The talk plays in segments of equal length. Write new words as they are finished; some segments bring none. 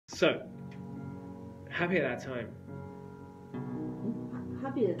So, happy at that time.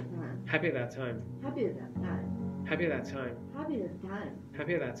 Happy at that time. Happy at that time. Happy at that time. Happy at that time. Happy at that time.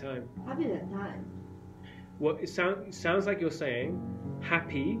 Happy at that time. Happy at that time. Well, it sounds like you're saying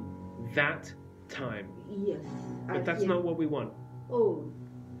happy that time. Yes. But that's not what we want. Oh.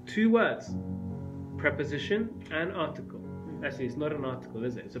 2 words. Preposition and article. Actually, it's not an article,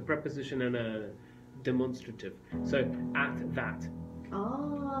 is it? It's a preposition and a demonstrative. So, at that.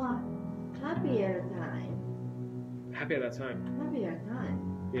 Oh. Happy at that time. Happy at that time. Happy at that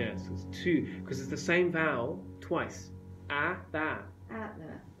time. Yes, it's 2. Because it's the same vowel twice. At that. At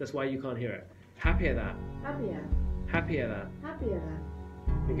that. That's why you can't hear it. Happy at that. Happy at. Happy at that. Happy at that.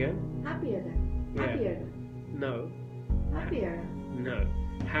 Again? Happy at that. Yeah. Happy at that. No. Happy at that. No.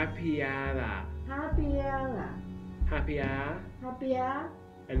 Happy at that. Happy at that. Happy at. Happy at.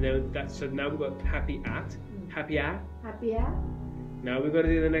 And then that's so now we've got happy at. Happy at. Happy at. Now we've got to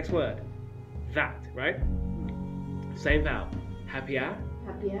do the next word. That, right? Same vowel. Happy at.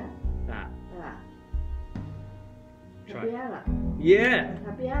 Happy at. That. That. Try. Happy at that. Yeah.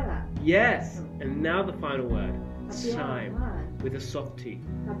 Happy at that. Yes. And now the final word. Happy at Time. time. With a soft T.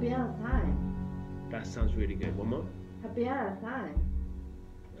 Happy at time. That sounds really good. One more. Happy at time.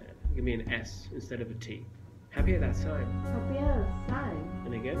 Give me an S instead of a T. Happy at that time. Happy at time.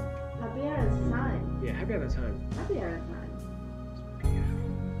 And again. Happy at time. Yeah, happy at that time. Happy at time. Beautiful.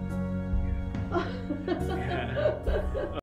 Yeah.